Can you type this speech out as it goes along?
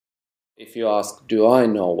If you ask, do I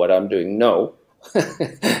know what I'm doing? No.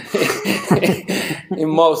 In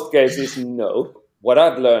most cases, no. What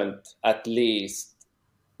I've learned, at least,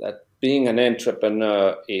 that being an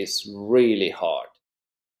entrepreneur is really hard.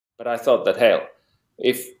 But I thought that, hell,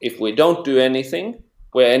 if we don't do anything,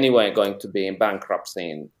 we're anyway going to be in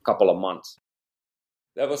bankruptcy in a couple of months.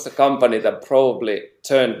 There was a company that probably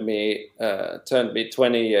turned me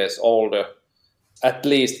 20 years older, at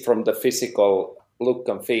least from the physical look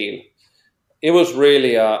and feel. It was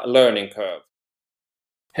really a learning curve.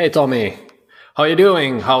 Hey Tomi, how are you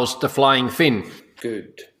doing? How's the Flying Finn?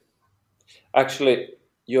 Good. Actually,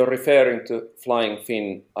 you're referring to Flying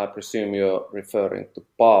Finn. I presume you're referring to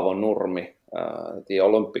Paavo Nurmi, the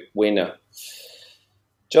Olympic winner.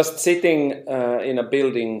 Just sitting in a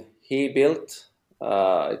building he built.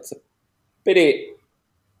 It's a pretty,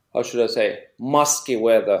 how should I say, musky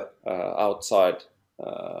weather outside.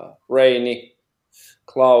 Rainy,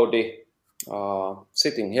 cloudy.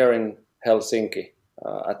 Sitting here in Helsinki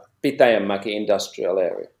at Pitäjänmäki industrial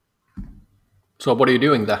area. So what are you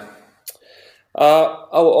doing there? Our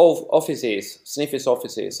offices, Sniffie's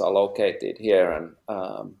offices, are located here, and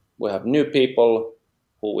we have new people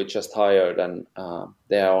who we just hired, and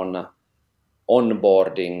they are on an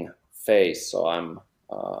onboarding phase. So I'm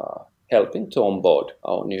helping to onboard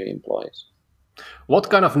our new employees. What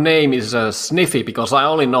kind of name is Sniffie? Because I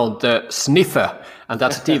only know the Sniffer, and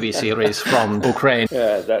that's a TV series from Ukraine.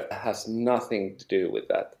 Yeah, that has nothing to do with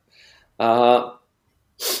that.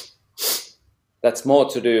 That's more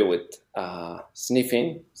to do with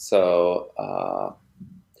sniffing. So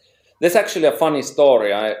there's actually a funny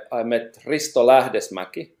story. I met Risto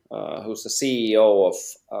Lähdesmäki, who's the CEO of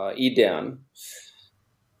Idean.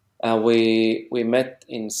 We met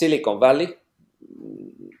in Silicon Valley,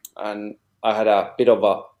 and I had a bit of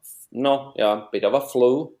a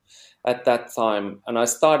flu at that time, and I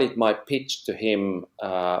started my pitch to him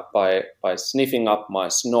by sniffing up my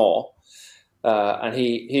snore, and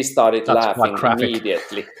he started laughing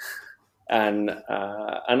immediately, and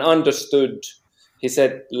understood. He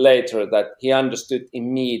said later that he understood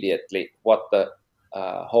immediately what the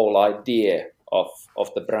whole idea of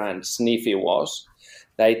the brand Sniffie was.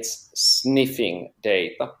 That it's sniffing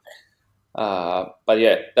data. But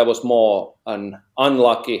yeah, that was more an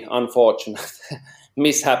unlucky, unfortunate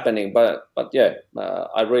mishappening. But yeah,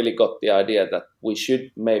 I really got the idea that we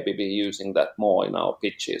should maybe be using that more in our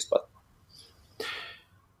pitches. But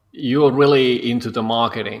you're really into the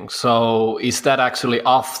marketing. So is that actually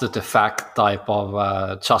after the fact type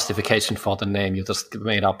of justification for the name? You just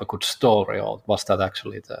made up a good story, or was that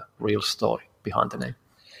actually the real story behind the name?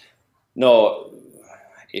 No.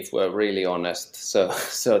 If we're really honest. So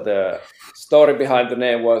the story behind the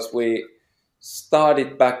name was we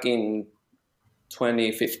started back in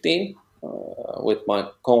 2015 with my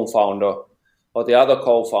co-founder, or the other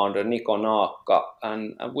co-founder, Niko Naakka,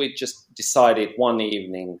 and we just decided one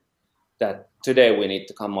evening that today we need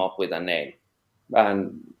to come up with a name.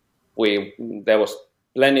 And there was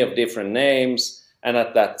plenty of different names, and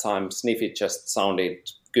at that time Sniffie just sounded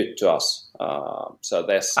good to us.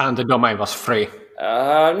 And the domain was free.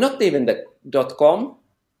 Not even the .com.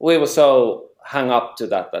 We were so hung up to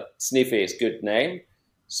that Sniffie is good name.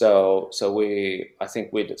 So I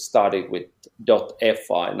think we started with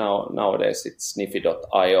 .fi. Nowadays it's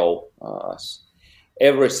sniffie.io.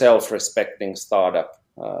 Every self-respecting startup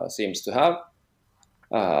seems to have.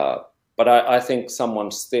 But I think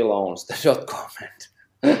someone still owns the .com.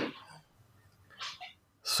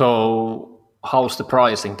 So how's the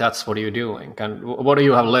pricing? That's what you're doing. And what do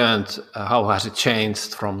you have learned? How has it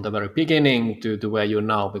changed from the very beginning to where you're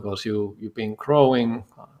now? Because you've been growing,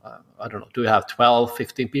 I don't know, do you have 12,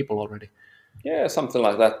 15 people already? Yeah, something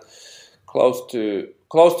like that. Close to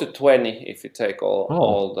 20 if you take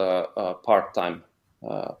all the part-time,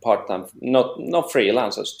 not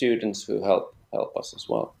freelancers, students who help us as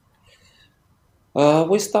well.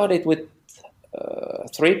 We started with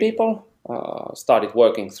 3 people. Started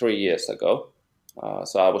working 3 years ago.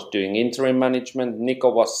 So I was doing interim management.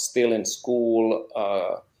 Niko was still in school,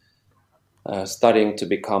 studying to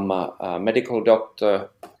become a medical doctor.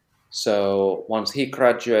 So once he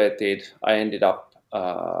graduated, I ended up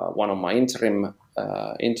one of my interim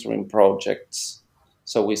projects.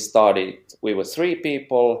 So we were 3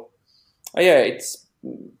 people. It's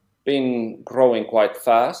been growing quite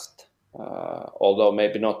fast, although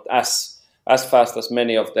maybe not as fast as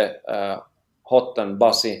many of the hot and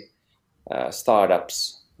buzzy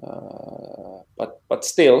startups, but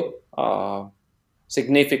still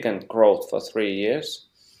significant growth for 3 years.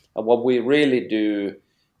 And what we really do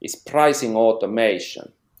is pricing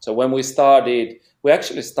automation. So when we started, we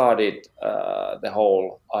actually started the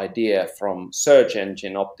whole idea from search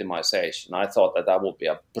engine optimization. I thought that would be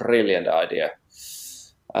a brilliant idea.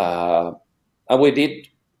 And we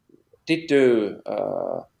did do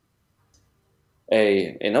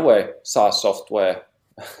in a way, SaaS software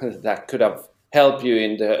that could have helped you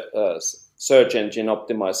in the search engine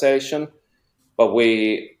optimization, but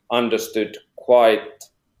we understood quite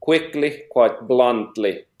quickly, quite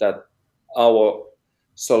bluntly, that our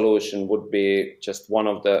solution would be just one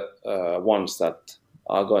of the ones that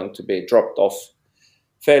are going to be dropped off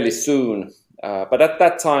fairly soon. But at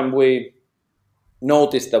that time, we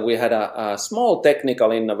noticed that we had a small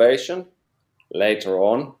technical innovation later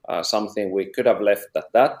on, something we could have left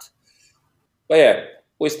at that. But yeah,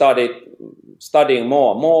 we started studying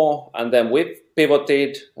more and more, and then we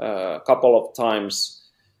pivoted a couple of times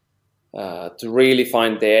to really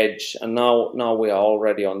find the edge. And now we are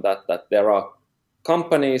already on that there are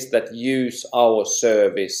companies that use our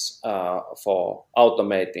service for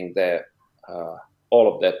automating their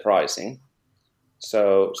all of their pricing.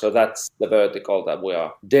 So that's the vertical that we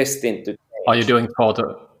are destined to change. Are you doing for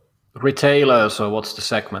the retailers, or what's the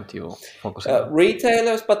segment you focus on?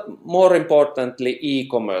 Retailers, but more importantly,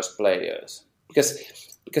 e-commerce players.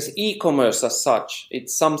 Because e-commerce as such,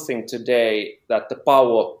 it's something today that the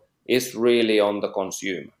power is really on the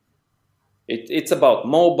consumer. It's about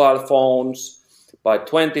mobile phones. By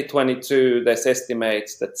 2022, there's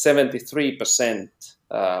estimates that 73%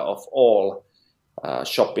 of all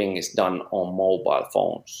shopping is done on mobile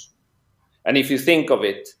phones. And if you think of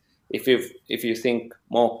it, if you think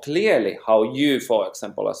more clearly how you, for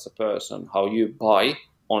example, as a person, how you buy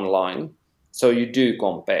online, so you do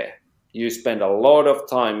compare. You spend a lot of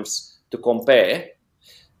times to compare,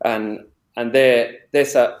 and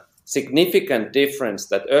there's a significant difference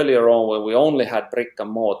that earlier on when we only had brick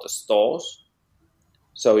and mortar stores,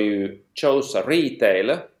 so you chose a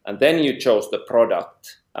retailer and then you chose the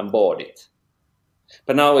product and bought it.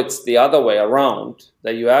 But now it's the other way around,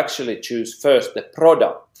 that you actually choose first the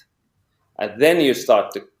product and then you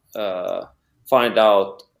start to find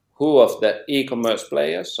out who of the e-commerce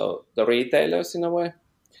players, so the retailers in a way,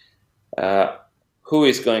 who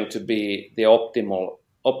is going to be the optimal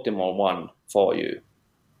one for you.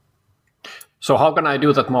 So how can I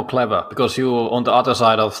do that more clever? Because you on the other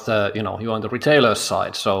side of the, you're on the retailer's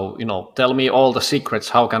side. So, tell me all the secrets.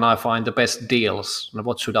 How can I find the best deals?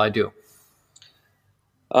 What should I do?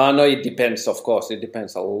 No, it depends, of course. It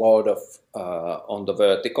depends a lot of on the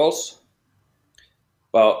verticals.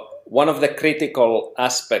 But one of the critical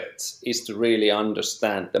aspects is to really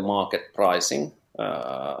understand the market pricing.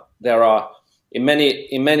 There are, in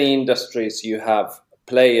many industries, you have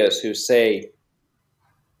players who say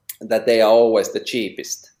that they are always the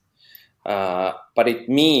cheapest. But it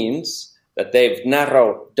means that they've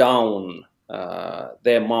narrowed down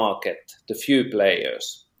their market to few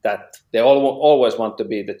players that they always want to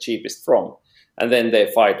be the cheapest from. And then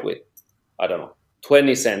they fight with,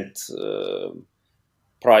 20-cent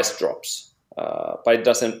price drops. But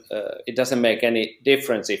it doesn't make any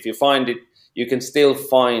difference. If you find it, you can still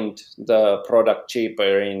find the product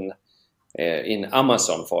cheaper in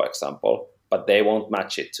Amazon, for example, but they won't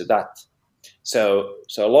match it to that. So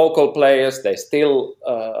local players, they still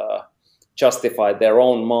justify their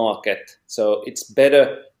own market. So it's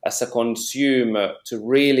better as a consumer to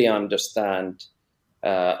really understand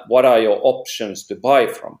what are your options to buy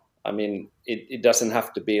from. I mean, it doesn't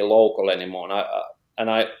have to be local anymore. And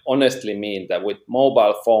I honestly mean that with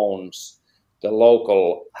mobile phones, the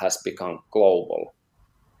local has become global.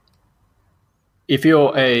 If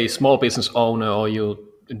you're a small business owner or you're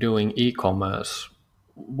doing e-commerce,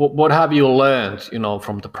 what have you learned,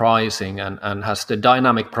 from the pricing and has the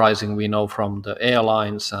dynamic pricing we know from the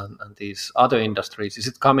airlines and these other industries, is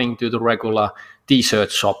it coming to the regular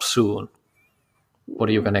t-shirt shop soon? What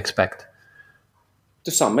do you can expect?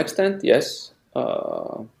 To some extent, yes.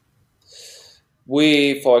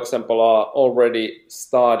 We, for example, are already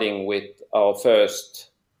starting with our first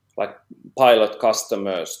pilot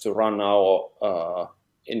customers to run our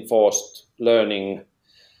enforced learning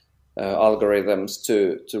algorithms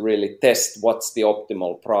to really test what's the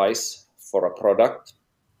optimal price for a product.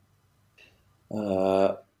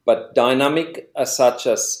 But dynamic as such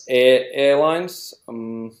as airlines,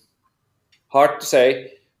 hard to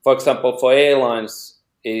say. For example, for airlines,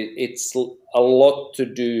 it's a lot to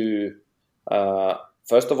do,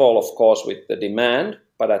 first of all, of course, with the demand,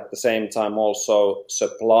 but at the same time also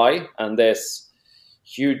supply. And there's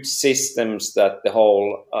huge systems that the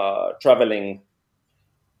whole traveling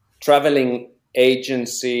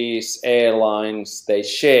agencies, airlines, they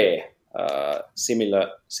share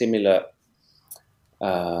similar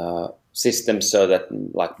systems, so that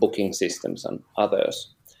like booking systems and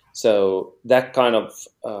others. So that kind of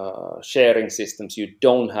sharing systems you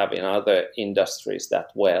don't have in other industries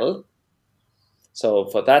that well. So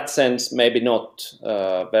for that sense, maybe not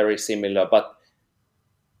very similar, but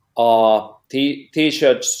are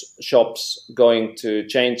t-shirts shops going to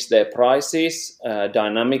change their prices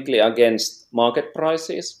dynamically against market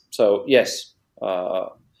prices? So yes,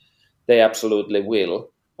 they absolutely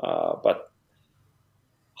will. But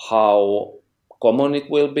how common it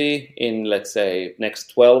will be in, let's say, next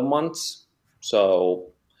 12 months. So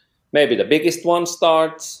maybe the biggest one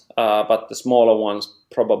starts, but the smaller ones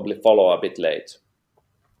probably follow a bit late.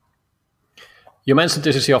 You mentioned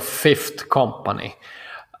this is your 5th company,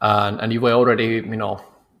 and you were already,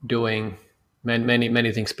 doing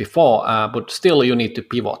many things before, but still you need to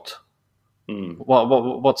pivot.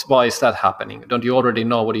 Why is that happening? Don't you already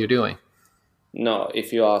know what you're doing? No,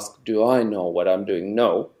 if you ask, do I know what I'm doing?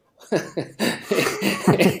 No.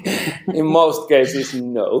 In most cases,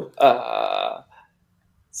 no.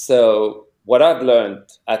 So what I've learned,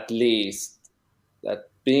 at least, that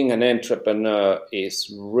being an entrepreneur is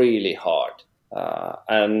really hard.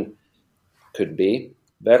 And could be,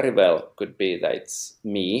 very well, could be that it's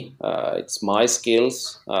me, it's my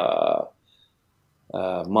skills,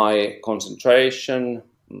 my concentration,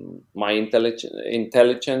 my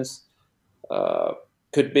intelligence,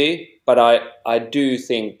 could be, but I do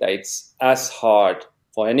think that it's as hard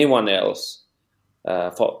for anyone else,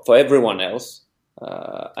 for everyone else,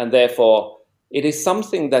 and therefore it is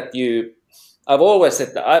something that I've always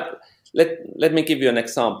said that. Let me give you an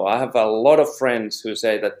example. I have a lot of friends who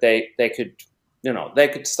say that they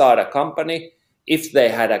could start a company if they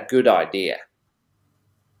had a good idea,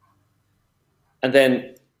 and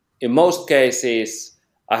then in most cases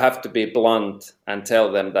I have to be blunt and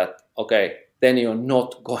tell them that, okay, then you're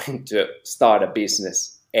not going to start a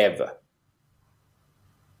business ever.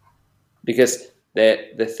 Because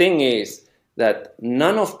the thing is that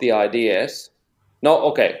none of the ideas,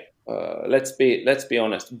 let's be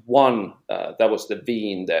honest. One, that was the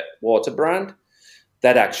VEEN, the water brand,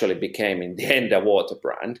 that actually became in the end a water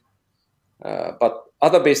brand. But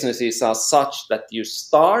other businesses are such that you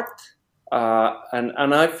start,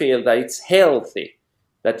 and I feel that it's healthy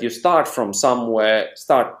that you start from somewhere,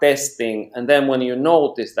 start testing, and then when you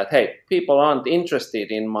notice that, hey, people aren't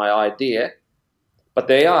interested in my idea, but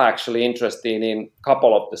they are actually interested in a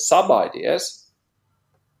couple of the sub-ideas,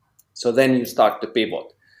 so then you start to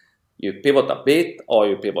pivot. You pivot a bit or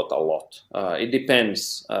you pivot a lot. It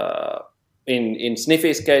depends. In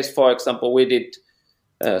Sniffie's case, for example, we did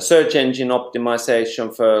search engine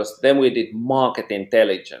optimization first, then we did market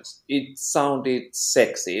intelligence. It sounded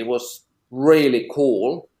sexy. It was really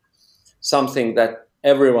cool, something that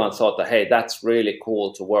everyone thought that, hey, that's really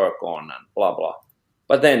cool to work on and blah blah.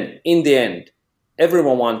 But then in the end,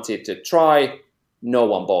 everyone wanted to try, no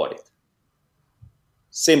one bought it.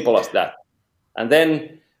 Simple as that. And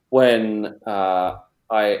then when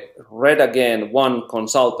I read again one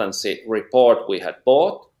consultancy report we had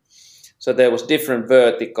bought, so there was different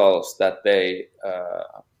verticals that they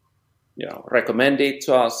recommended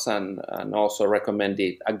to us and also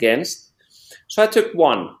recommended against. So I took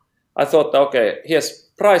one. I thought, okay, here's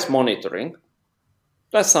price monitoring.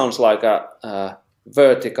 That sounds like a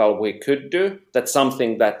vertical we could do. That's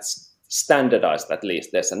something that's standardized, at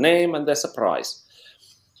least. There's a name and there's a price.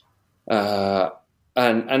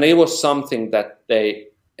 And it was something that they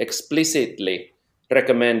explicitly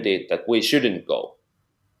recommended that we shouldn't go.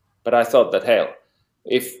 But I thought that, hell,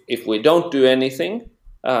 if we don't do anything,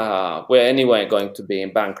 we're anyway going to be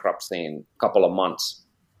in bankruptcy in a couple of months.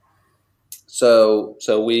 So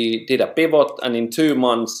we did a pivot, and in 2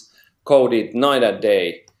 months, coded night and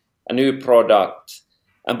day, a new product.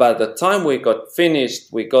 And by the time we got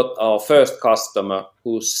finished, we got our first customer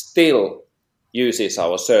who still uses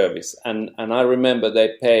our service. And I remember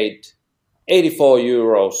they paid 84.90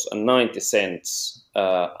 euros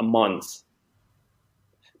a month.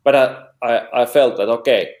 But I felt that,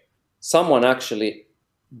 okay, someone actually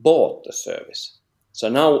bought the service. So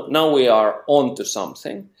now we are on to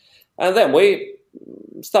something. And then we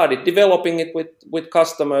started developing it with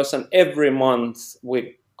customers, and every month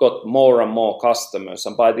we got more and more customers.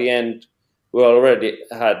 And by the end, we already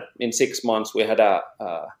had, in 6 months, we had a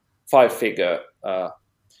 5-figure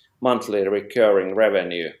monthly recurring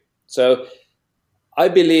revenue. So I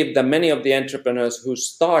believe that many of the entrepreneurs who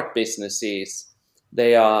start businesses,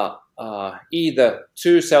 they are either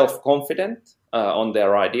too self-confident on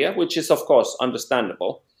their idea, which is, of course,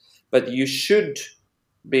 understandable, but you should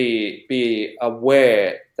be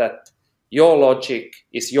aware that your logic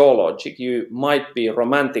is your logic. You might be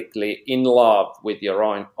romantically in love with your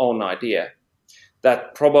own idea.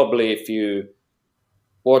 That probably if you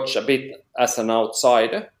watch a bit as an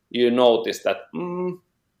outsider, you notice that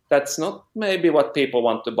that's not maybe what people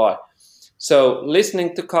want to buy. So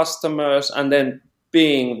listening to customers and then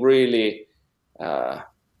being really,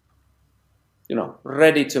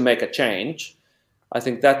 ready to make a change. I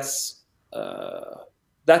think that's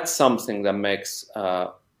something that makes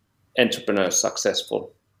entrepreneurs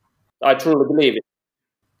successful. I truly believe it.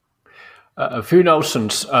 A few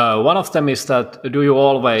notions. One of them is that do you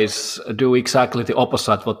always do exactly the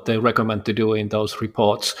opposite what they recommend to do in those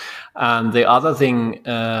reports? And the other thing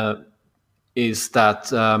is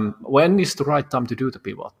that when is the right time to do the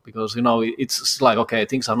pivot? Because it's like, okay,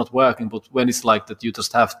 things are not working, but when it's like that, you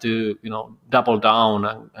just have to double down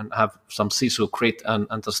and have some sisu grit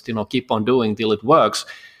and just keep on doing till it works.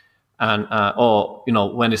 And or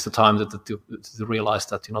when is the time to realize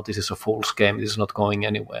that this is a fool's game, this is not going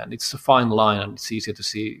anywhere, and it's a fine line, and it's easier to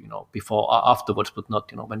see before or afterwards, but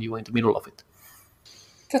not when you're in the middle of it.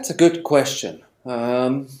 That's a good question.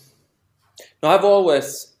 I've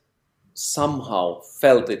always somehow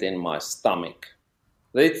felt it in my stomach.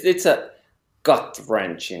 It's a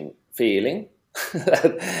gut-wrenching feeling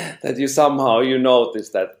that you somehow notice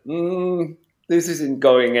that this isn't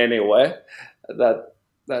going anywhere. That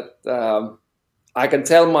I can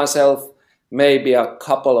tell myself maybe a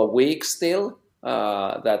couple of weeks still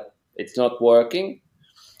that it's not working,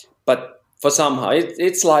 but for somehow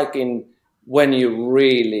it's like when you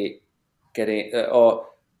really or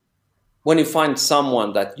when you find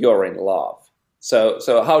someone that you're in love. So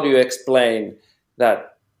how do you explain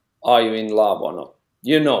that? Are you in love or not?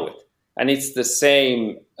 You know it, and it's the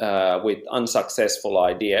same with unsuccessful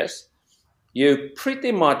ideas. You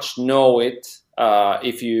pretty much know it.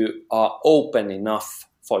 If you are open enough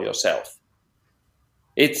for yourself,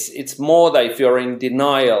 it's more that if you're in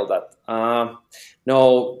denial that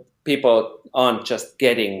no, people aren't just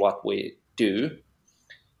getting what we do.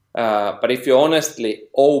 But if you're honestly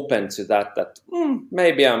open to that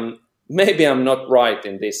maybe I'm not right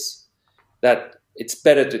in this, that it's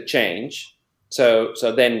better to change. So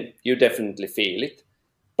then you definitely feel it.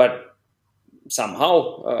 But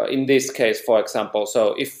somehow, in this case, for example,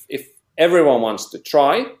 so if everyone wants to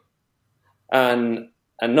try, and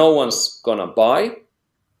no one's gonna buy,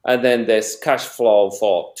 and then there's cash flow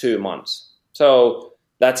for 2 months. So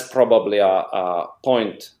that's probably a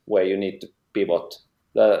point where you need to pivot.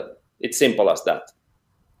 It's simple as that.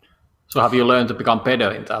 So have you learned to become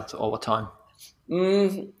better in that over time?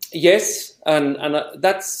 Yes, and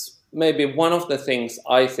that's maybe one of the things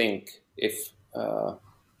I think if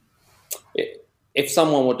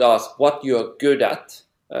someone would ask what you're good at.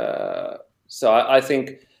 So I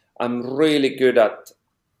think I'm really good at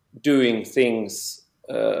doing things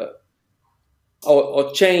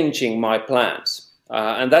or changing my plans,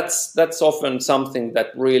 and that's often something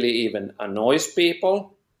that really even annoys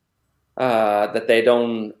people, that they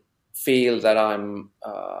don't feel that I'm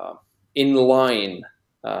in line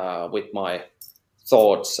with my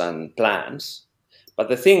thoughts and plans. But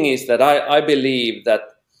the thing is that I believe that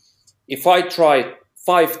if I try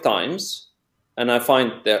 5 times and I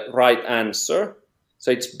find the right answer,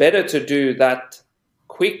 so it's better to do that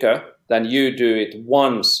quicker than you do it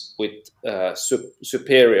once with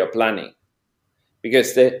superior planning.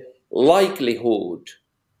 Because the likelihood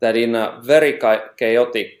that in a very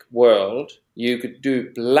chaotic world you could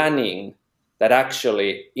do planning that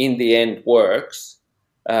actually in the end works,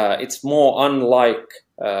 it's more unlikely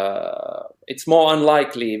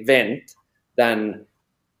event than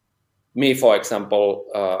me, for example,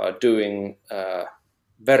 doing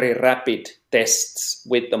very rapid tests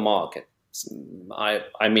with the market.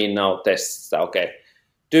 I mean now tests, okay.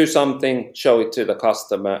 Do something, show it to the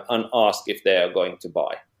customer and ask if they are going to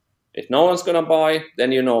buy. If no one's going to buy,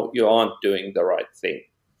 then you aren't doing the right thing.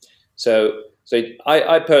 So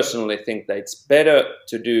I personally think that it's better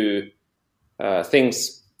to do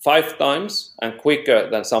things 5 times and quicker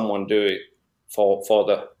than someone do it for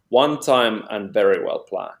the one time and very well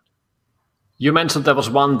planned. You mentioned there was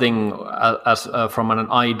one thing as from an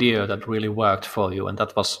idea that really worked for you, and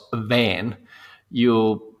that was VEEN.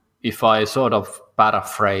 If I sort of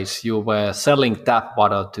paraphrase, you were selling tap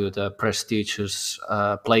water to the prestigious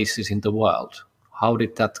places in the world. How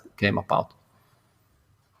did that came about?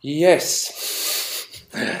 Yes,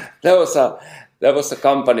 there was a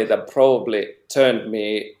company that probably turned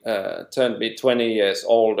me 20 years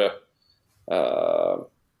older,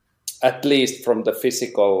 at least from the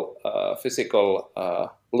physical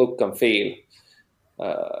look and feel.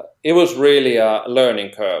 it was really a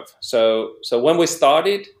learning curve. So when we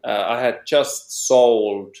started, I had just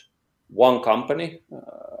sold one company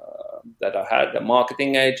that I had, a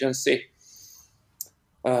marketing agency.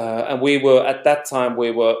 And we were, at that time,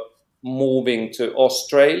 we were moving to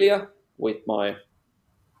Australia with my,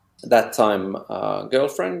 that time,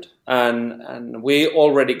 girlfriend. And we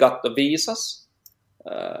already got the visas.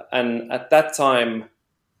 And at that time,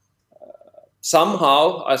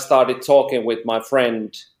 somehow I started talking with my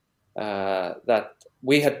friend that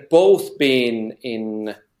we had both been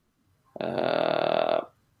in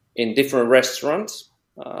different restaurants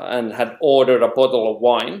and had ordered a bottle of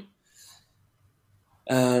wine.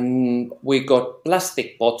 And we got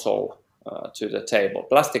plastic bottle to the table,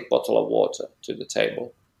 plastic bottle of water to the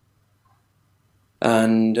table.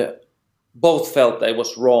 And both felt it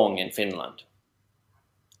was wrong in Finland.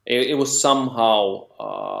 It was somehow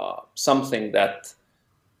something that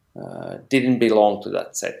didn't belong to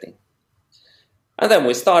that setting. And then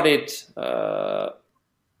we started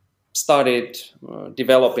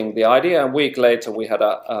developing the idea. A week later, we had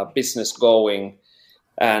a business going.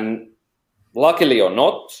 And luckily or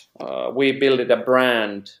not, we built a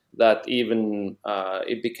brand that even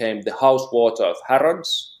it became the house water of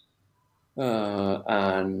Harrods.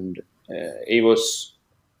 And it was,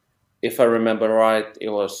 if I remember right, it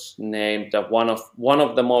was named one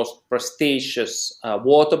of the most prestigious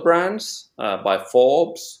water brands by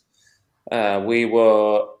Forbes. We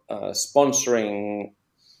were sponsoring,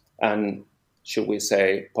 and should we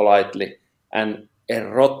say politely, an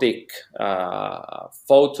erotic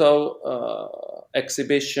photo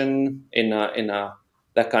exhibition in a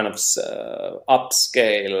that kind of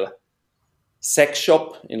upscale sex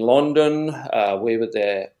shop in London. We were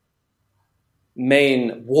the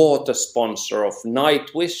main water sponsor of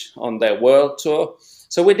Nightwish on their world tour.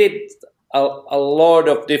 So we did a lot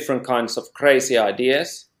of different kinds of crazy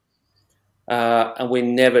ideas, and we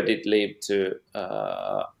never did leave to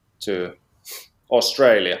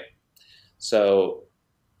Australia. So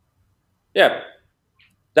yeah,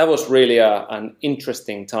 that was really an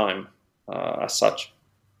interesting time as such.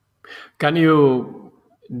 Can you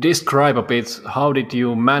describe a bit how did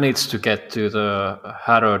you manage to get to the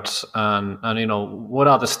Harrods, and what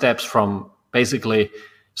are the steps from basically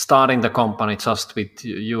starting the company just with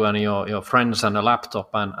you and your friends and a laptop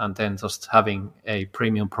and then just having a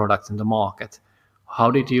premium product in the market? How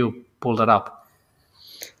did you pull that up?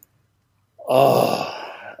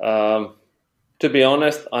 To be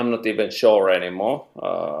honest, I'm not even sure anymore.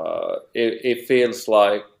 It feels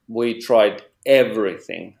like we tried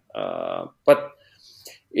everything. But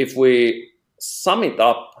if we sum it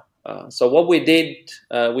up, so what we did,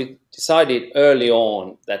 we decided early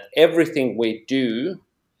on that everything we do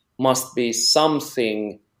must be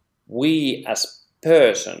something we as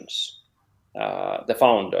persons, the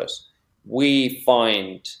founders, we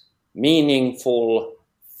find meaningful,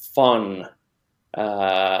 fun,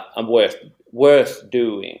 and worth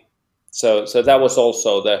doing. So that was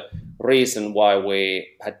also the reason why we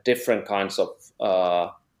had different kinds of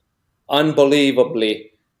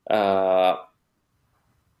unbelievably, how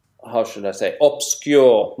should I say,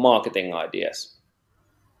 obscure marketing ideas.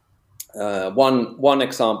 One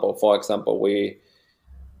example, for example, we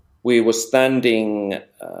were standing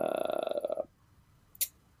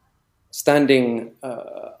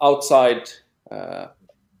outside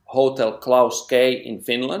Hotel Klaus K in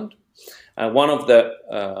Finland, and one of the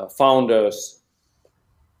founders,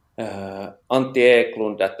 Antti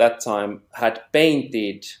Eklund, at that time had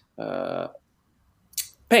painted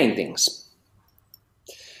paintings.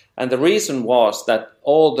 And the reason was that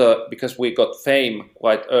because we got fame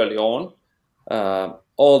quite early on,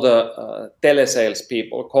 all the telesales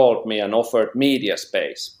people called me and offered media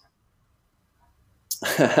space.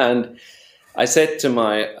 And I said to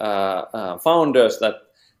my founders that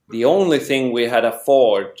the only thing we had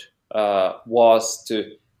afford was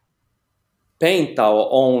to paint our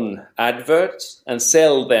own adverts and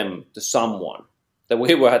sell them to someone. That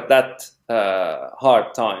we were at that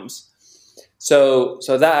hard times. So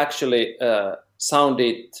that actually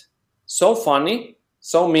sounded so funny,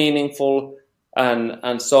 so meaningful,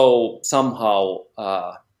 and so somehow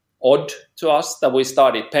odd to us that we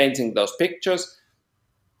started painting those pictures.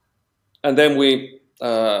 And then we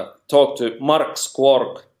talked to Mark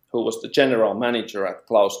Squark, who was the general manager at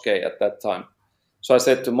Klaus K at that time. So I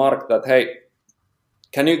said to Mark that, hey,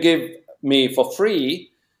 can you give me for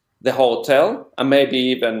free the hotel and maybe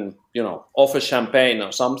even, offer champagne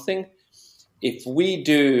or something if we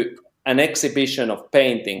do an exhibition of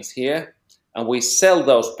paintings here and we sell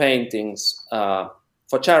those paintings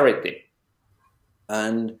for charity?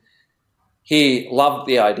 And He loved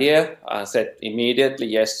the idea. I said immediately,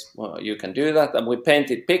 yes, well, you can do that. And we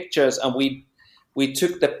painted pictures, and we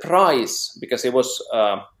took the price because it was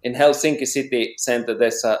in Helsinki city center.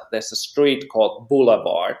 There's a street called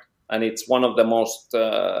Boulevard, and it's one of the most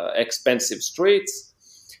expensive streets.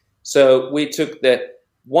 So we took the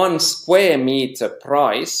 1 square meter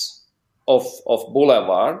price of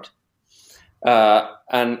Boulevard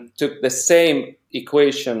and took the same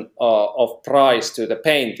equation of price to the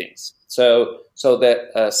paintings. So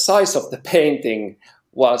the size of the painting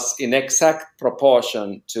was in exact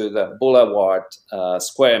proportion to the Boulevard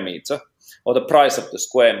square meter, or the price of the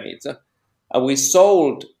square meter. And we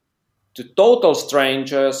sold to total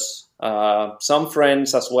strangers, some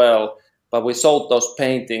friends as well, but we sold those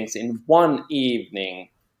paintings in one evening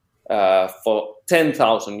for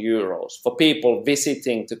 10,000 euros for people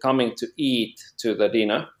coming to eat to the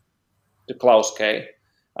dinner, to Klaus K.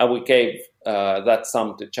 And we gave that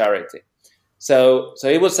sum to charity. So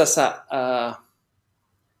it was as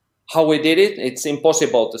how we did it, it's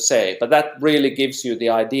impossible to say, but that really gives you the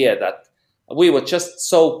idea that we were just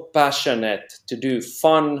so passionate to do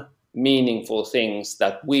fun, meaningful things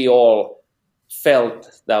that we all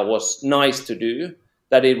felt that was nice to do,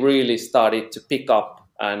 that it really started to pick up,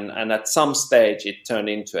 and at some stage it turned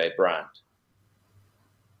into a brand.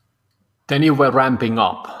 Then you were ramping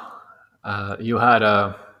up. You had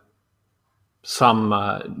some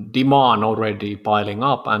demand already piling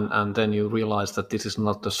up, and then you realized that this is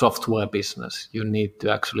not the software business. You need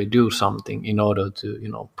to actually do something in order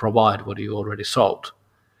to provide what you already sold.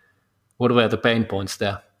 What were the pain points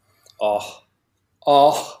there?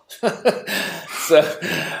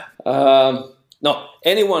 No,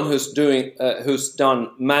 anyone who's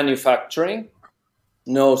done manufacturing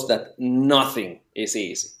knows that nothing is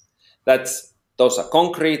easy. Those are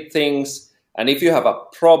concrete things, and if you have a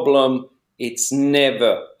problem, it's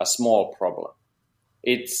never a small problem.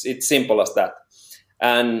 It's simple as that.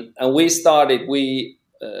 And we started.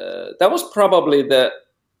 That was probably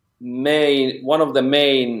one of the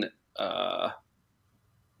main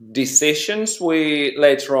decisions we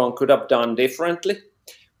later on could have done differently.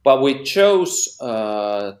 But we chose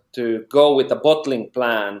to go with a bottling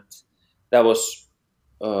plant that was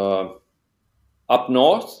up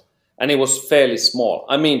north, and it was fairly small.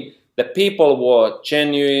 I mean, the people were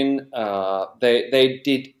genuine. They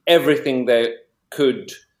did everything they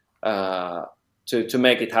could to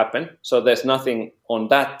make it happen. So there's nothing on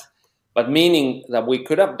that. But meaning that we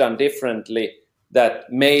could have done differently, that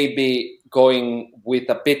maybe going with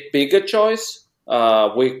a bit bigger choice,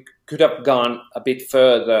 we could have gone a bit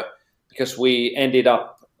further, because we ended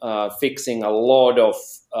up fixing a lot of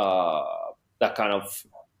that kind of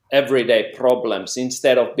everyday problems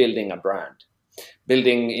instead of building a brand,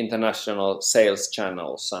 building international sales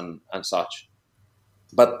channels and such.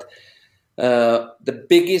 But the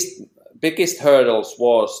biggest hurdles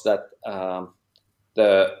was that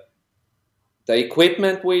the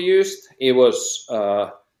equipment we used, it was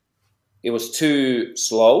too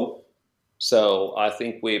slow. So I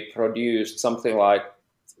think we produced something like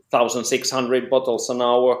 1,600 bottles an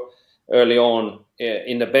hour early on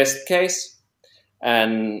in the best case.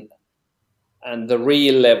 And the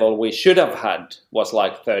real level we should have had was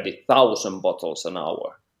like 30,000 bottles an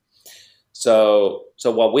hour. So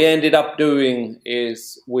what we ended up doing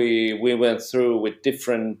is we went through with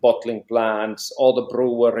different bottling plants, all the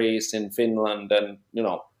breweries in Finland, and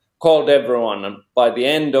called everyone. And by the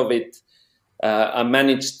end of it, I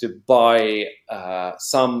managed to buy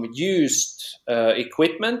some used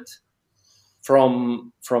equipment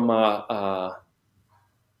from a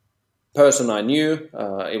person I knew.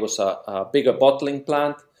 It was a bigger bottling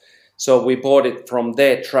plant. So we bought it from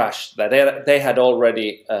their trash that they had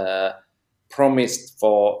already promised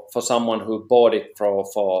for someone who bought it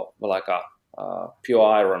for like a pure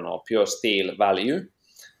iron or pure steel value.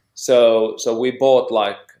 So we bought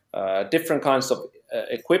like different kinds of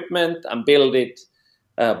equipment and build it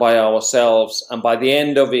by ourselves, and by the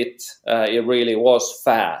end of it, it really was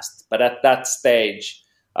fast. But at that stage,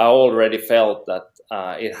 I already felt that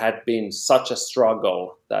it had been such a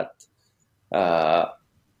struggle that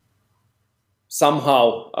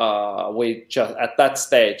somehow we just at that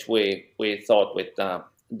stage we thought with the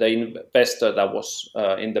investor that was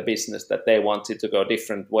in the business that they wanted to go a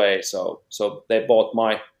different way. So they bought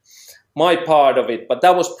my part of it, but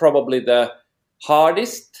that was probably the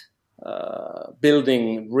hardest,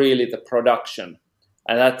 building really the production.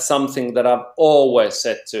 And that's something that I've always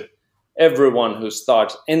said to everyone who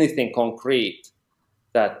starts anything concrete,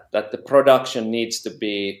 that the production needs to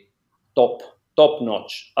be top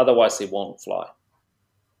notch, otherwise it won't fly.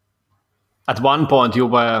 At one point you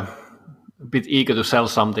were bit eager to sell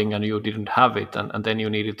something and you didn't have it, and then you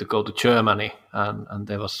needed to go to Germany, and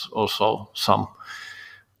there was also some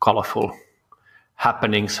colorful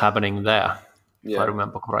happenings happening there, if I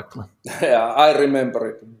remember correctly. Yeah, I remember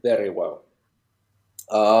it very well.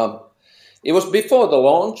 It was before the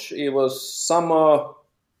launch. It was summer,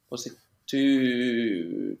 was it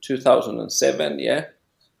 2007, yeah?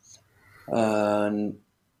 And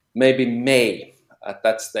maybe May at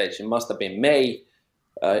that stage. It must have been May.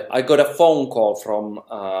 I got a phone call from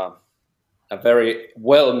a very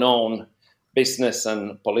well-known business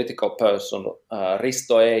and political person,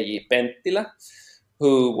 Risto E.J. Penttilä,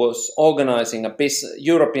 who was organizing a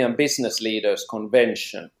European Business Leaders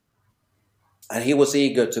Convention. And he was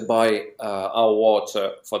eager to buy our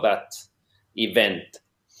water for that event.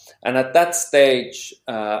 And at that stage,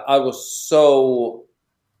 I was so,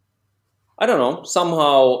 I don't know,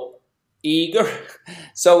 somehow eager,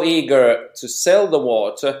 so eager to sell the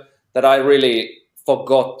water that I really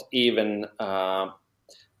forgot even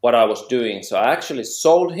what I was doing. So I actually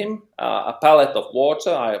sold him a pallet of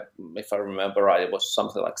water. If I remember right, it was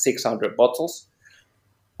something like 600 bottles.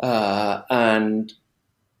 And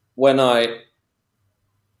when I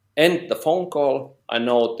end the phone call, I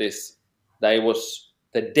noticed that it was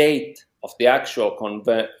the date of the actual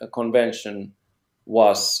convention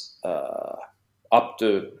was up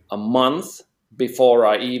to a month before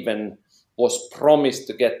I even was promised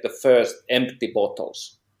to get the first empty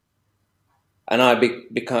bottles. And I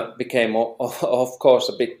became, of course,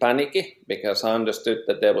 a bit panicky because I understood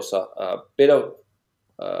that there was a bit of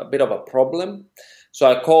a problem. So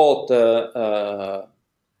I called the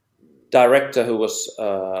director who was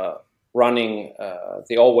running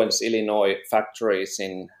the Owens, Illinois factories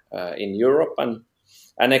in Europe, and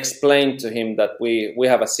explained to him that we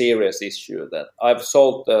have a serious issue, that I've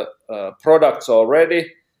sold the products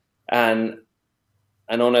already, and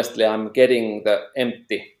honestly, I'm getting the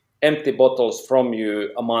empty bottles from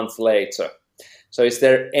you a month later. So is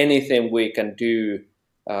there anything we can do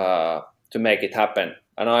to make it happen?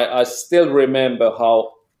 And I still remember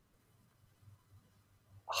how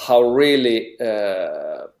really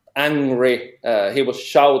angry he was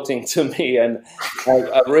shouting to me, and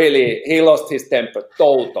he lost his temper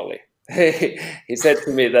totally. He said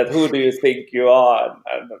to me that, "Who do you think you are?"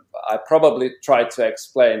 And I probably tried to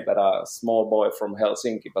explain that I'm a small boy from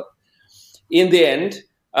Helsinki, but in the end,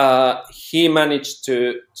 he managed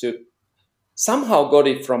to somehow got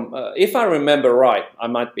it from, if I remember right, I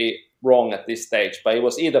might be wrong at this stage, but it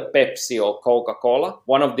was either Pepsi or Coca-Cola,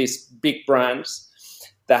 one of these big brands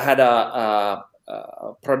that had a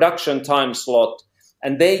production time slot,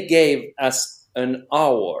 and they gave us an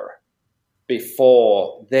hour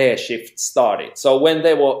before their shift started. So when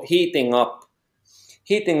they were heating up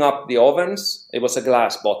the ovens, it was a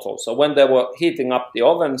glass bottle. So when they were heating up the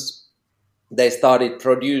ovens, they started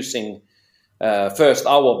producing first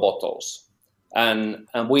hour bottles, and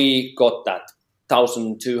we got that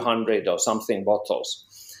 1,200 or something bottles.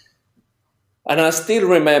 And I still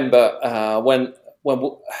remember when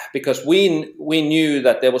because we knew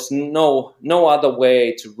that there was no other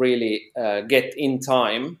way to really get in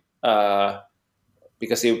time,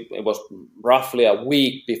 because it was roughly a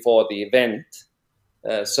week before the event.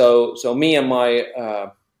 So me and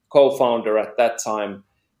my co-founder at that time,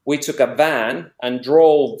 we took a van and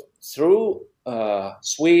drove through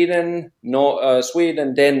Sweden,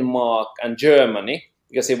 Denmark, and Germany,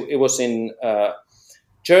 because it was in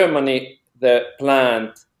Germany, the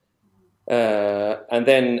plant, and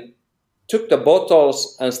then took the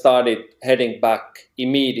bottles and started heading back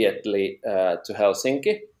immediately to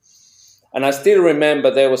Helsinki. And I still remember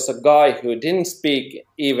there was a guy who didn't speak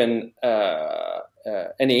even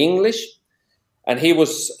any English, and he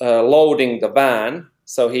was loading the van.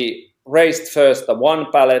 So he raised first the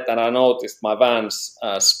one pallet, and I noticed my van's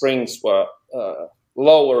springs were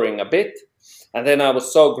lowering a bit. And then I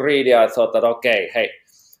was so greedy, I thought that, okay, hey,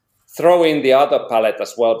 throw in the other pallet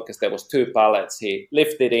as well, because there was two pallets. He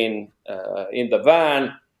lifted in the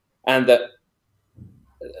van, and the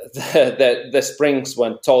springs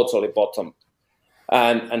went totally bottom.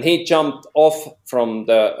 And he jumped off from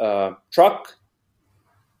the truck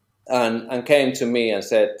and came to me and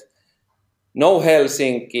said, "No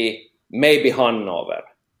Helsinki, maybe Hanover."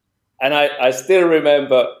 And I still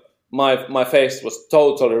remember my face was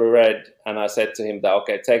totally red, and I said to him that,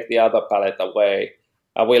 okay, take the other pallet away.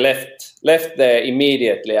 And we left there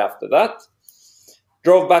immediately after that.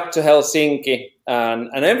 Drove back to Helsinki,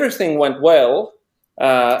 and everything went well,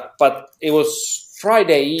 but it was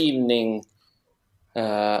Friday evening,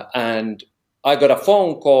 and I got a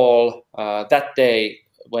phone call that day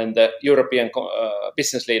when the European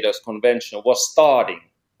Business Leaders Convention was starting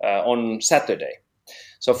on Saturday.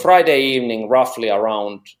 So Friday evening, roughly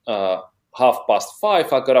around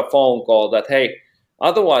 5:30, I got a phone call that, hey,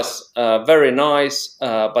 otherwise very nice,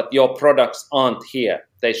 but your products aren't here.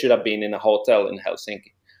 They should have been in a hotel in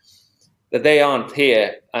Helsinki. That they aren't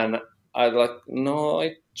here. And I was like, no,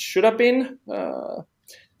 it should have been.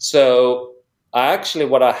 So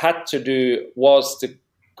what I had to do was to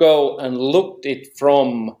go and look it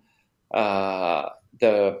from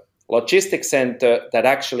the logistics center that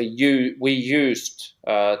actually we used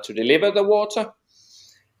to deliver the water.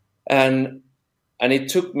 And it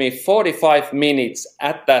took me 45 minutes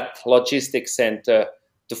at that logistics center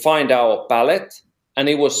to find our pallet, and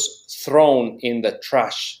it was thrown in the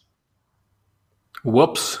trash.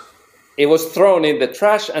 Whoops. It was thrown in the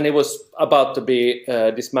trash, and it was about to be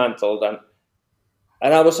dismantled.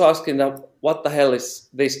 And I was asking them, what the hell is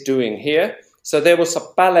this doing here? So there was a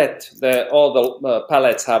pallet. All the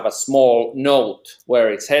pallets have a small note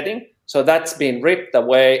where it's heading. So that's been ripped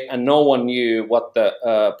away, and no one knew what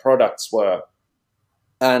the products were.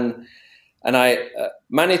 And I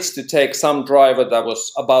managed to take some driver that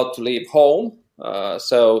was about to leave home.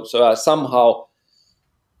 So I somehow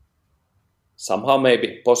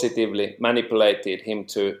maybe positively manipulated him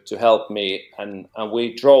to help me. And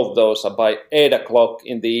we drove those by 8 o'clock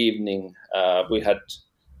in the evening. We had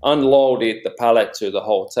unloaded the pallet to the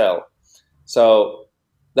hotel. So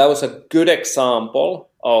that was a good example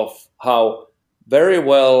of how very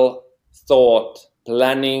well thought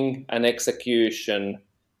planning and execution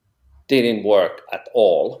didn't work at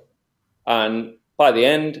all. And by the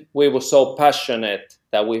end, we were so passionate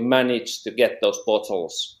that we managed to get those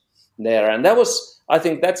bottles there. And I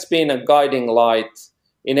think that's been a guiding light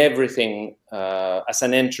in everything as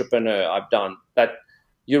an entrepreneur I've done, that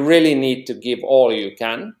you really need to give all you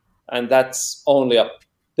can. And that's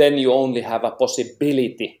then you only have a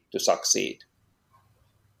possibility to succeed.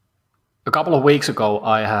 A couple of weeks ago,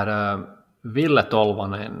 I had Ville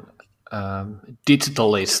Tolvanen,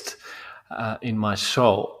 digitalist, in my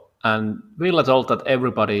show. And Ville told that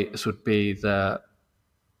everybody should be a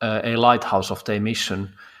lighthouse of their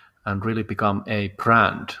mission and really become a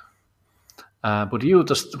brand. But you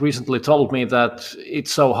just recently told me that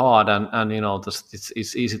it's so hard, and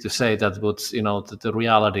it's easy to say that, but the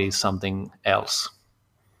reality is something else.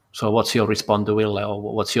 So what's your response to Ville, or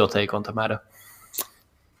what's your take on the matter?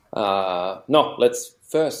 No, let's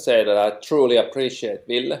first say that I truly appreciate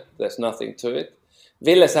Ville. There's nothing to it.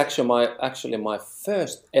 Ville is actually my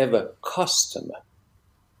first ever customer.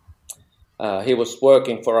 He was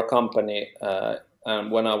working for a company,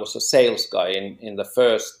 and when I was a sales guy in the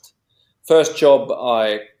first job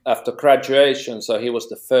after graduation, so he was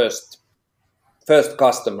the first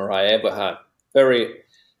customer I ever had. Very,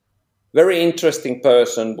 very interesting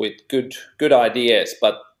person with good ideas,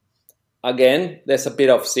 but again, there's a bit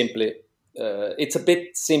of it's a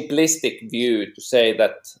bit simplistic view to say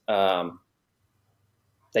that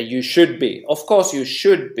you should be. Of course, you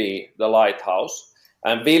should be the lighthouse.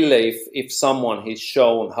 And Ville, if someone has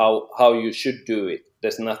shown how you should do it,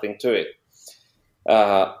 there's nothing to it.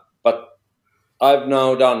 But I've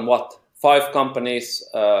now done 5 companies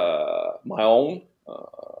my own,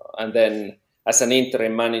 and then as an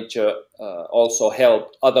interim manager, also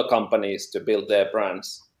helped other companies to build their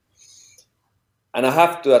brands. And I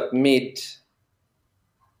have to admit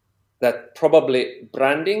that probably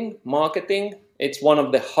branding, marketing, it's one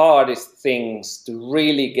of the hardest things to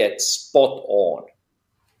really get spot on.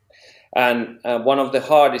 And one of the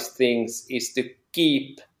hardest things is to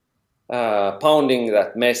keep pounding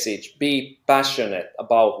that message, be passionate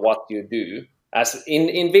about what you do. As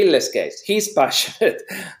in Ville's case, he's passionate.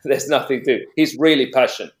 There's nothing to it. He's really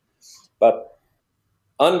passionate. But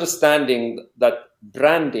understanding that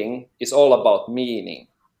branding is all about meaning.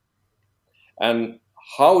 And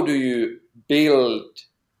how do you build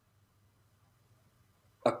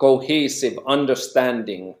a cohesive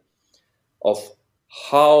understanding of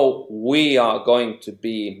how we are going to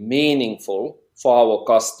be meaningful for our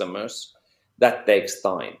customers? That takes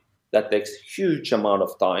time. That takes huge amount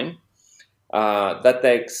of time. That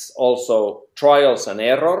takes also trials and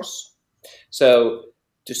errors. So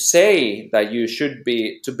to say that you should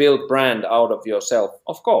be to build brand out of yourself,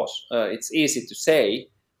 of course, it's easy to say,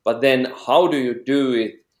 but then how do you do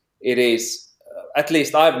it? It is, at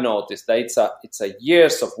least I've noticed that it's a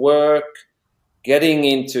years of work, getting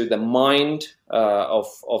into the mind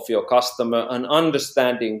of your customer and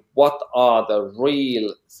understanding what are the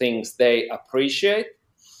real things they appreciate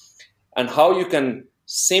and how you can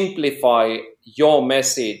simplify your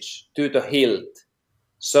message to the hilt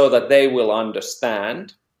so that they will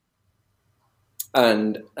understand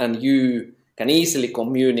and you can easily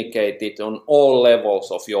communicate it on all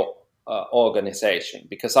levels of your organization.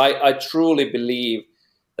 Because I truly believe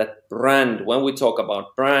that brand, when we talk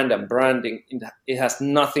about brand and branding, it has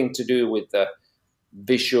nothing to do with the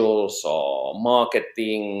visuals or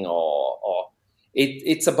marketing or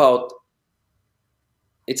it's about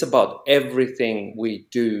everything we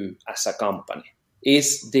do as a company.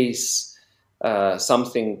 Is this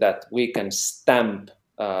something that we can stamp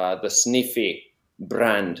the Sniffie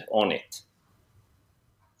brand on it?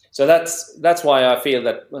 So that's why I feel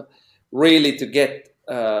that really to get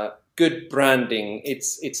good branding,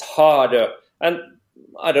 it's harder. And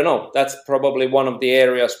I don't know, that's probably one of the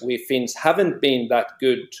areas we Finns haven't been that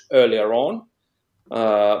good earlier on.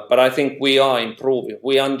 But I think we are improving.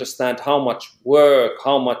 We understand how much work,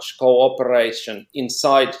 how much cooperation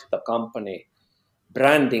inside the company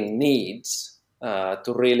branding needs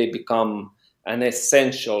to really become an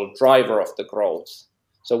essential driver of the growth.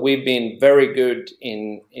 So we've been very good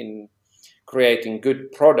in creating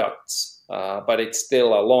good products, but it's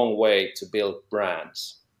still a long way to build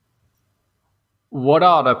brands. What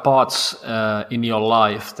are the parts in your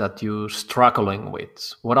life that you're struggling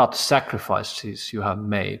with? What are the sacrifices you have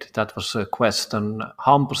made? That was a question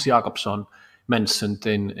Hampus Jakobson mentioned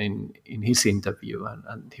in his interview,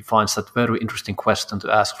 and he finds that very interesting question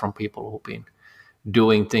to ask from people who've been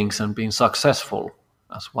doing things and being successful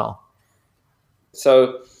as well.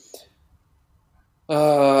 So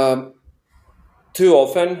too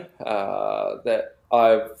often that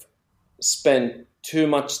I've spent too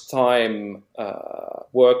much time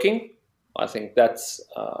working. I think that's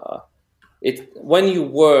it. When you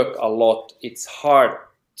work a lot, it's hard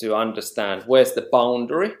to understand where's the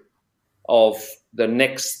boundary of the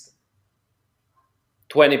next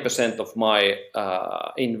 20% of my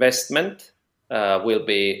investment will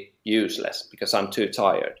be useless because I'm too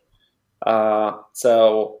tired.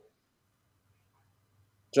 So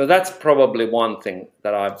that's probably one thing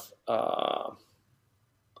that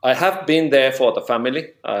I have been there for the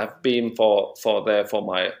family. I have been there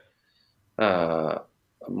for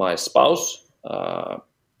my spouse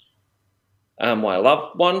and my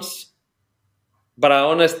loved ones. But I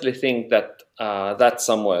honestly think that that's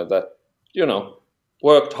somewhere that,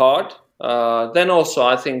 worked hard. Then also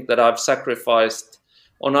I think that I've sacrificed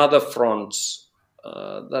on other fronts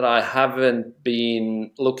that I haven't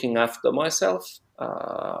been looking after myself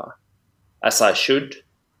as I should.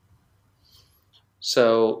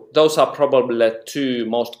 So those are probably the two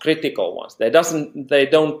most critical ones. They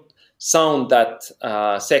don't sound that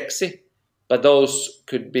sexy, but those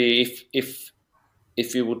could be if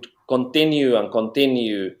you would continue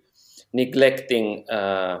neglecting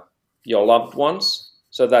your loved ones.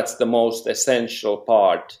 So that's the most essential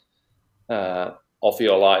part of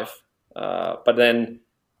your life. But then,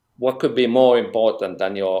 what could be more important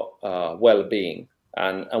than your well-being?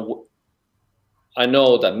 And I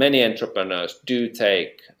know that many entrepreneurs do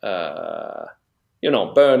take, burn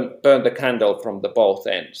the candle from the both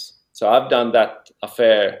ends. So I've done that a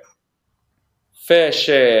fair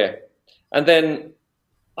share. And then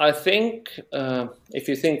I think if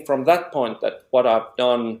you think from that point that what I've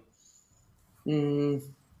done, maybe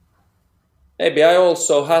I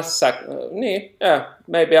also have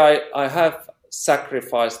maybe I have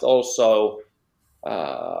sacrificed also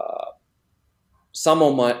some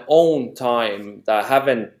of my own time that I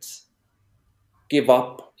haven't give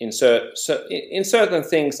up in certain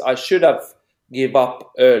things I should have give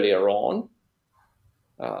up earlier on.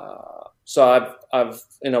 So I've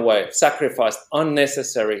in a way sacrificed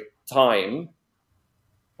unnecessary time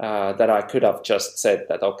that I could have just said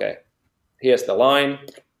that, okay, here's the line.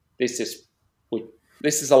 This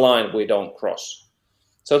is a line we don't cross.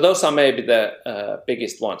 So those are maybe the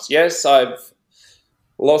biggest ones. Yes, I've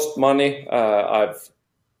lost money. I've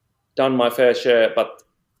done my fair share, but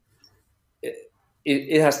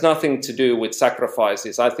it has nothing to do with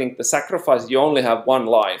sacrifices. I think the sacrifice, you only have one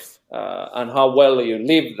life, and how well you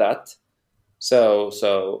live that.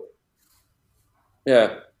 So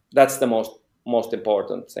yeah, that's the most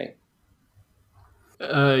important thing.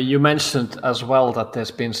 You mentioned as well that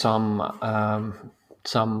there's been some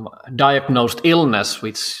diagnosed illness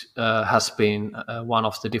which has been one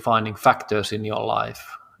of the defining factors in your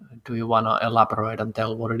life. Do you want to elaborate and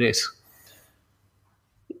tell what it is?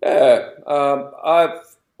 Yeah, I've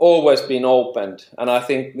always been open, and I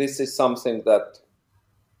think this is something that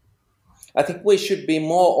I think we should be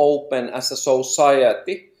more open as a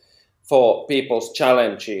society for people's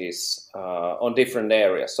challenges on different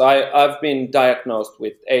areas. So I've been diagnosed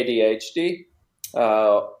with ADHD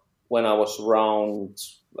when I was around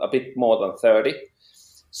a bit more than 30.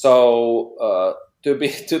 So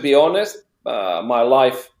to be honest, my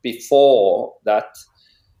life before that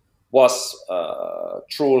was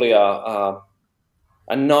truly a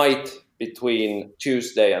night between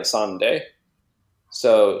Tuesday and Sunday.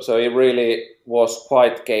 So it really was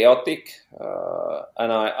quite chaotic,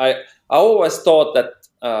 and I always thought that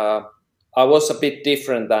I was a bit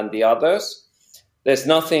different than the others. There's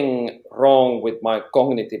nothing wrong with my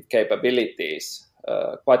cognitive capabilities.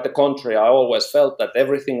 Quite the contrary, I always felt that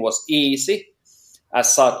everything was easy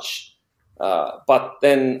as such. But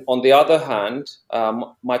then, on the other hand,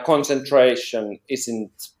 my concentration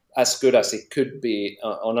isn't as good as it could be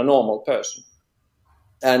on a normal person.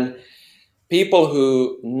 And people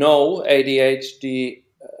who know ADHD,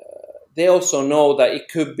 they also know that it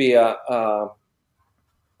could be a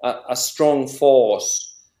strong force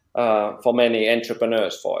for many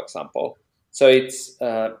entrepreneurs, for example. So it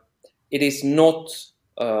is not,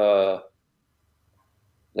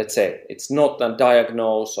 let's say, it's not a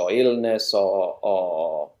diagnosis or illness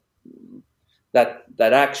or that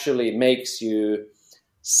actually makes you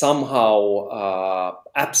somehow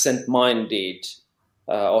absent-minded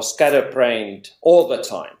or scatterbrained all the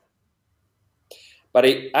time. But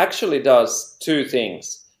it actually does two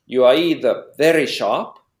things. You are either very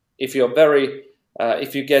sharp, if you're very,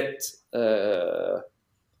 if you get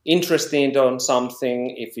interested on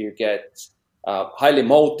something, if you get highly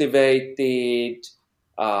motivated,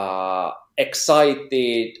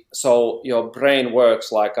 excited, so your brain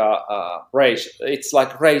works like a razor. It's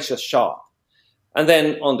like razor sharp. And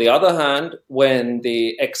then on the other hand, when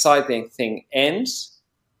the exciting thing ends,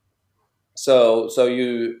 so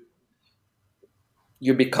you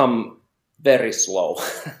become very slow.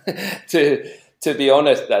 To be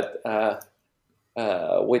honest, that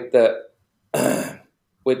with the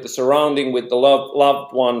surrounding, with the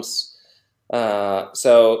loved ones,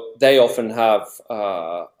 so they often have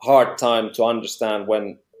hard time to understand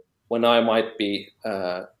when I might be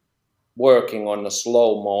working on a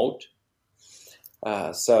slow mode.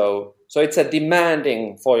 So it's a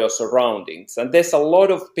demanding for your surroundings, and there's a lot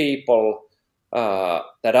of people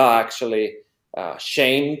that are actually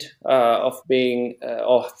shamed of being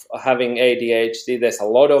of having ADHD. There's a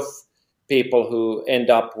lot of people who end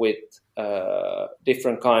up with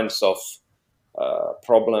different kinds of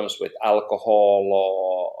problems with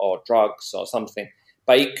alcohol or drugs or something.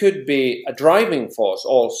 But it could be a driving force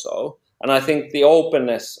also. And I think the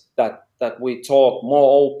openness that we talk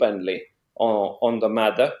more openly on the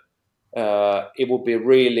matter, it would be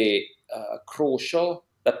really crucial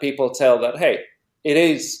that people tell that, hey, it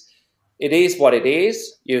is what it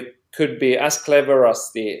is. You could be as clever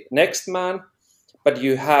as the next man, but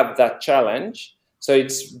you have that challenge. So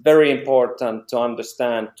it's very important to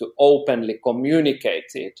understand, to openly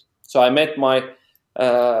communicate it. So I met my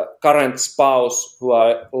current spouse, who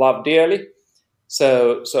I love dearly.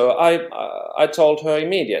 So I told her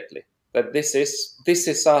immediately that this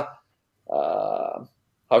is a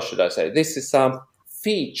how should I say? This is a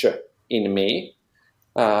feature in me.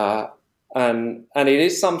 And it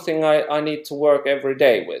is something I need to work every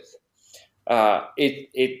day with.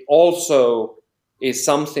 It also is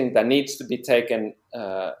something that needs to be taken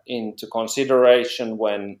into consideration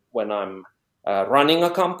when I'm running a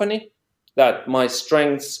company. That my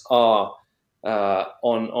strengths are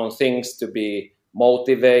on things to be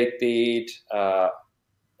motivated.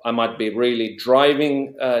 I might be really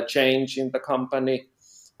driving change in the company.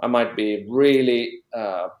 I might be really,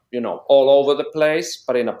 all over the place,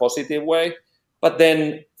 but in a positive way. But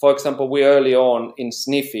then, for example, we early on in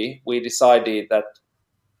Sniffie, we decided that,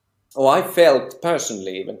 I felt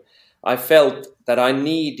personally even, I felt that I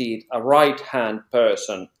needed a right-hand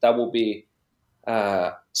person that would be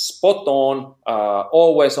spot on,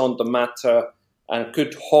 always on the matter, and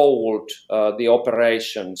could hold the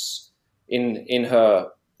operations in her,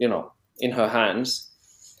 in her hands.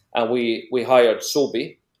 And we hired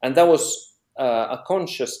Subi. And that was a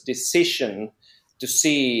conscious decision to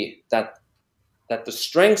see that the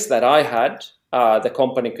strengths that I had, the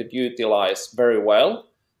company could utilize very well,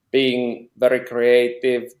 being very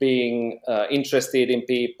creative, being interested in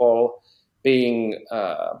people, being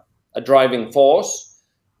a driving force,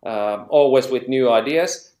 always with new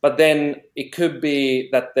ideas. But then it could be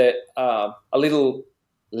that a little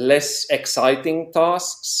less exciting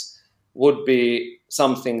tasks would be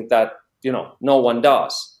something that no one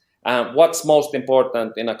does. And what's most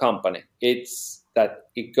important in a company? It's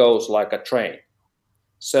that it goes like a train.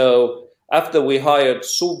 So after we hired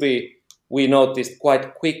Suvi, we noticed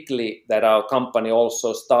quite quickly that our company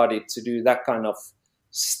also started to do that kind of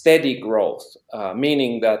steady growth,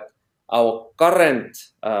 meaning that our current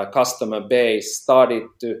customer base started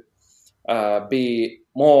to be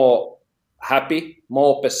more happy,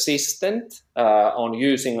 more persistent on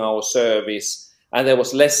using our service, and there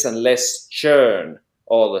was less and less churn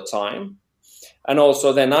all the time. And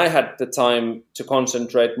also then I had the time to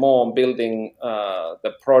concentrate more on building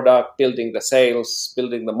the product, building the sales,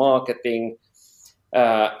 building the marketing.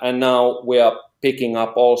 And now we are picking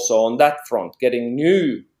up also on that front, getting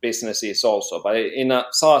new businesses also. But in a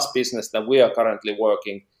SaaS business that we are currently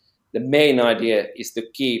working, the main idea is to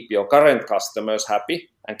keep your current customers happy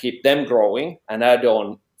and keep them growing and add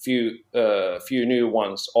on few new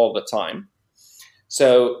ones all the time.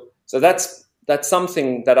 So that's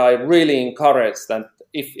something that I really encourage, that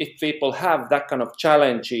if people have that kind of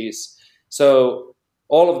challenges, so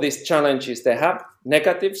all of these challenges, they have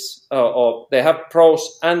negatives or they have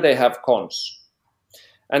pros and they have cons.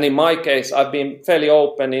 And in my case, I've been fairly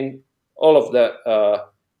open in all of the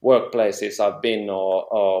workplaces I've been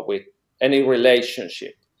or with any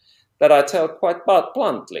relationship, that I tell quite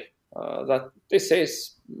bluntly that this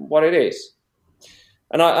is what it is.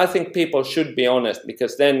 And I think people should be honest,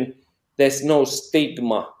 because then there's no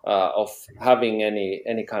stigma of having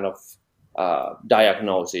any kind of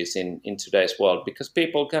diagnosis in today's world, because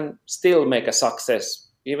people can still make a success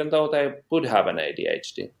even though they would have an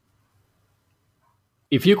ADHD.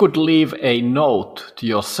 If you could leave a note to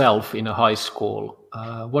yourself in a high school,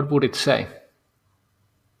 what would it say?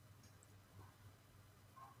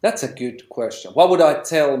 That's a good question. What would I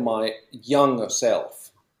tell my younger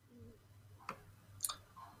self?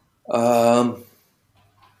 Do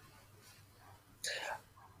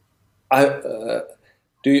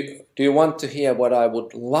you want to hear what I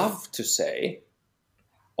would love to say,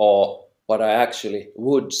 or what I actually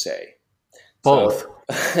would say? Both. So,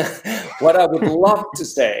 what I would love to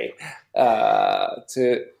say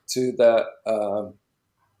to the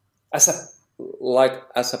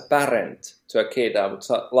as a parent to a kid, I would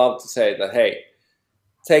love to say that, hey,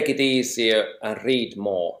 take it easier and read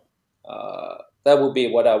more. That would be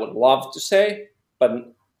what I would love to say.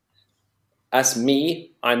 But as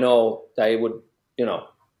me, I know that it would,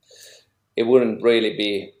 it wouldn't really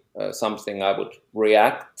be something I would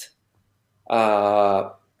react.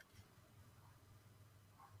 But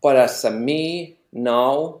as a me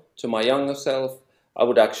now, to my younger self, I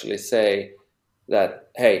would actually say that,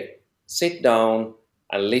 hey, sit down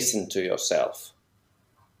and listen to yourself.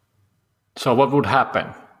 So what would happen?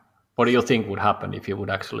 What do you think would happen if you would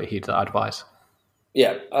actually heed the advice?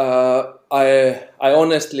 Yeah, I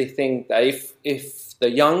honestly think that if the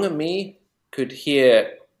younger me could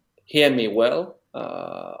hear me well,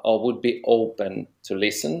 or would be open to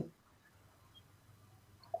listen,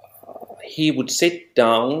 he would sit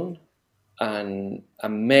down and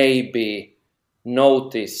maybe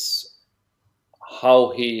notice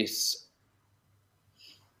how his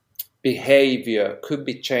behavior could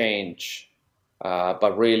be changed,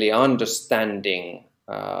 but really understanding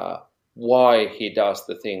why he does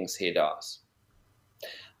the things he does.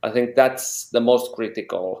 I think that's the most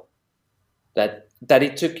critical. That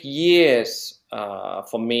it took years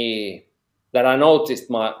for me, that I noticed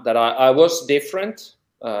that I was different,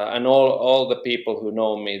 and all the people who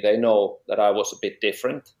know me, they know that I was a bit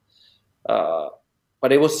different.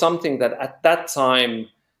 But it was something that at that time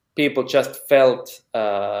people just felt,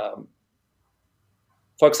 for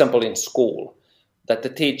example, in school, that the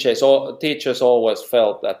teachers always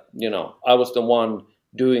felt that, I was the one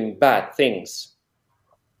doing bad things,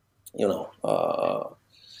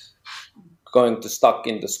 going to stuck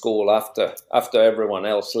in the school after everyone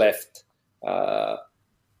else left,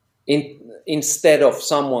 instead of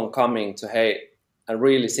someone coming to, hey, and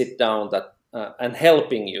really sit down and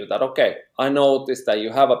helping you, that, okay, I noticed that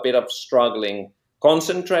you have a bit of struggling,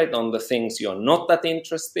 concentrate on the things you're not that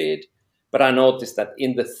interested, but I noticed that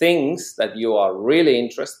in the things that you are really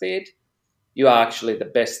interested, you are actually the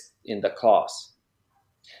best in the class.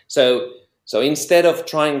 So instead of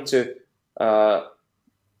trying to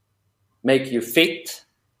make you fit,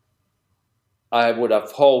 I would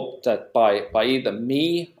have hoped that by either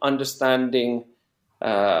me understanding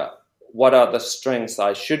what are the strengths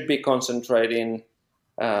I should be concentrating,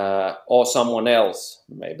 or someone else,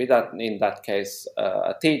 maybe that in that case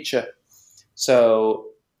a teacher, so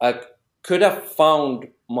I could have found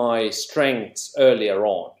my strengths earlier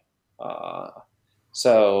on.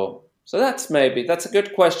 So that's a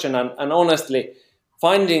good question, and honestly,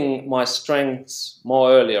 finding my strengths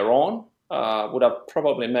more earlier on would have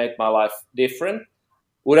probably made my life different.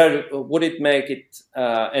 Would it make it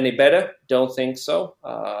any better? Don't think so,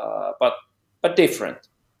 but different.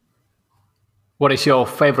 What is your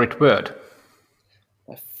favorite word?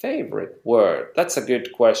 My favorite word? That's a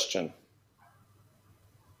good question.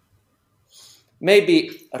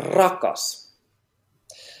 Maybe rakas.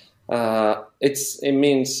 It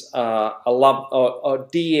means a love or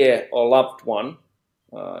dear or loved one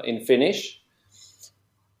in Finnish,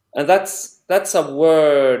 and that's a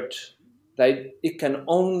word that it can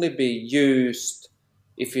only be used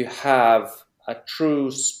if you have a true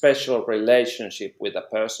special relationship with a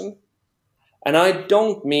person. And I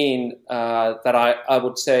don't mean that I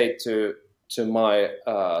would say to my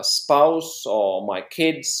spouse or my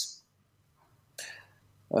kids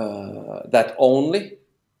that only,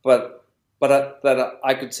 but that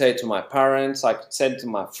I could say to my parents, I could say to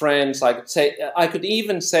my friends, I could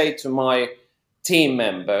even say to my team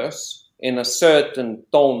members in a certain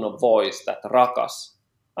tone of voice that rakas,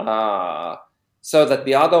 so that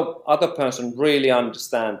the other person really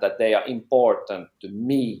understand that they are important to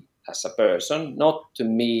me as a person, not to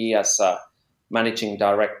me as a managing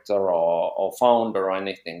director or founder or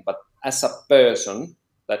anything, but as a person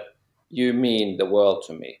that you mean the world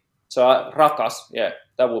to me. So rakas, yeah,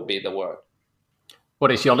 that would be the word.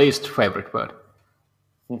 What is your least favorite word?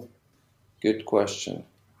 Good question.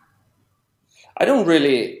 I don't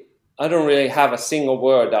really have a single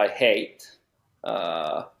word I hate,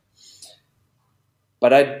 but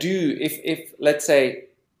I do. If let's say,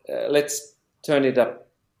 let's turn it a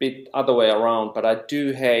bit other way around. But I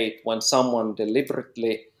do hate when someone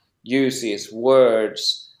deliberately uses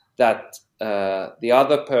words that the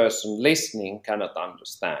other person listening cannot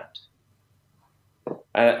understand,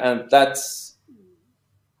 and that's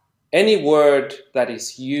any word that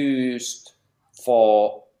is used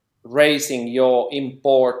for raising your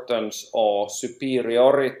importance or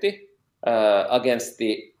superiority against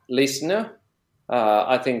the listener.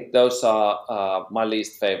 I think those are my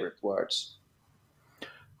least favorite words.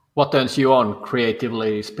 What turns you on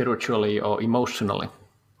creatively, spiritually, or emotionally?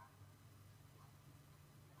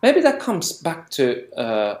 Maybe that comes back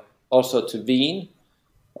to also to VEEN.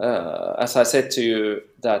 As I said to you,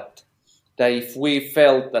 that if we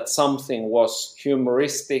felt that something was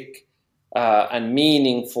humoristic and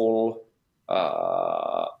meaningful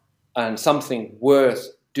and something worth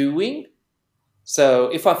doing. So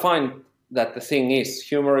if I find that the thing is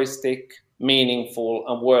humoristic, meaningful,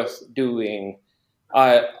 and worth doing,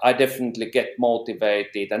 I definitely get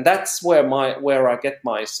motivated, and that's where I get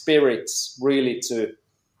my spirits really to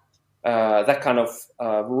that kind of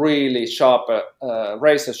really sharp,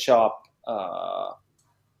 razor sharp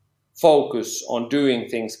focus on doing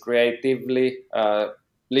things creatively,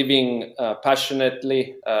 living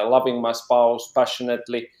passionately, loving my spouse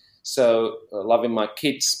passionately, so loving my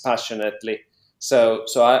kids passionately. So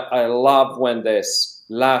I love when there's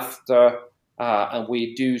laughter and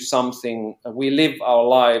we do something, we live our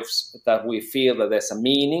lives that we feel that there's a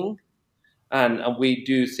meaning, and we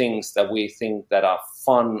do things that we think that are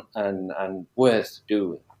fun and worth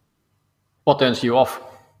doing. What turns you off?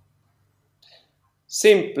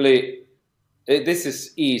 Simply, this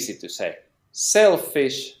is easy to say,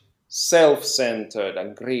 selfish, self-centered,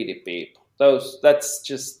 and greedy people. That's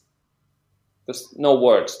just, there's no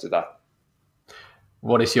words to that.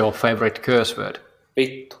 What is your favorite curse word?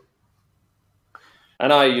 Vittu.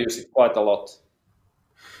 And I use it quite a lot.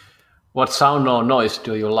 What sound or noise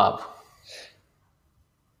do you love?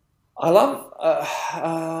 I love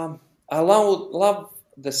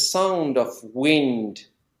the sound of wind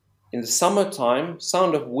in the summertime,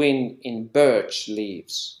 sound of wind in birch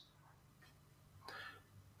leaves.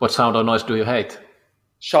 What sound or noise do you hate?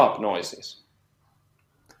 Sharp noises.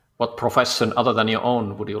 What profession other than your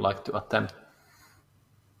own would you like to attempt?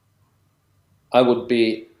 I would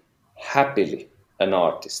be happily an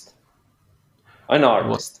artist. An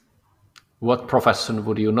artist. What profession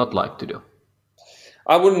would you not like to do?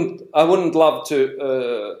 I wouldn't love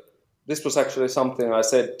to. This was actually something I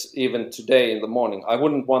said even today in the morning. I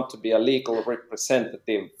wouldn't want to be a legal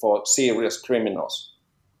representative for serious criminals.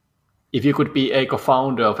 If you could be a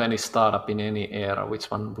co-founder of any startup in any era, which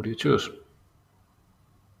one would you choose?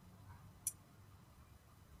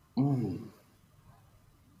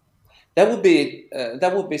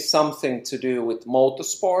 That would be something to do with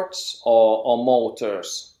motorsports or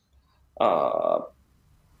motors.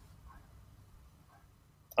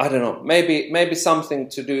 I don't know. Maybe something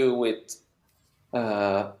to do with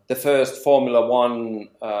the first Formula One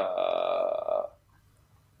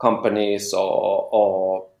companies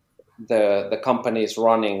or the companies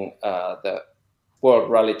running the World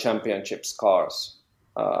Rally Championships cars.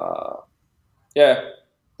 Yeah,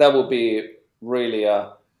 that would be really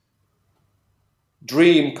a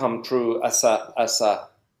dream come true as the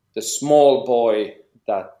small boy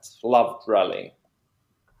that loved rallying.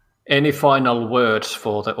 Any final words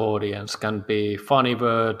for the audience? Can be funny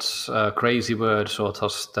words, crazy words, or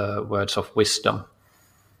just words of wisdom.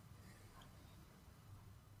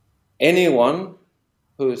 anyone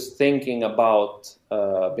who's thinking about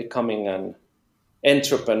becoming an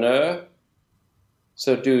entrepreneur,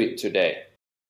 so do it today.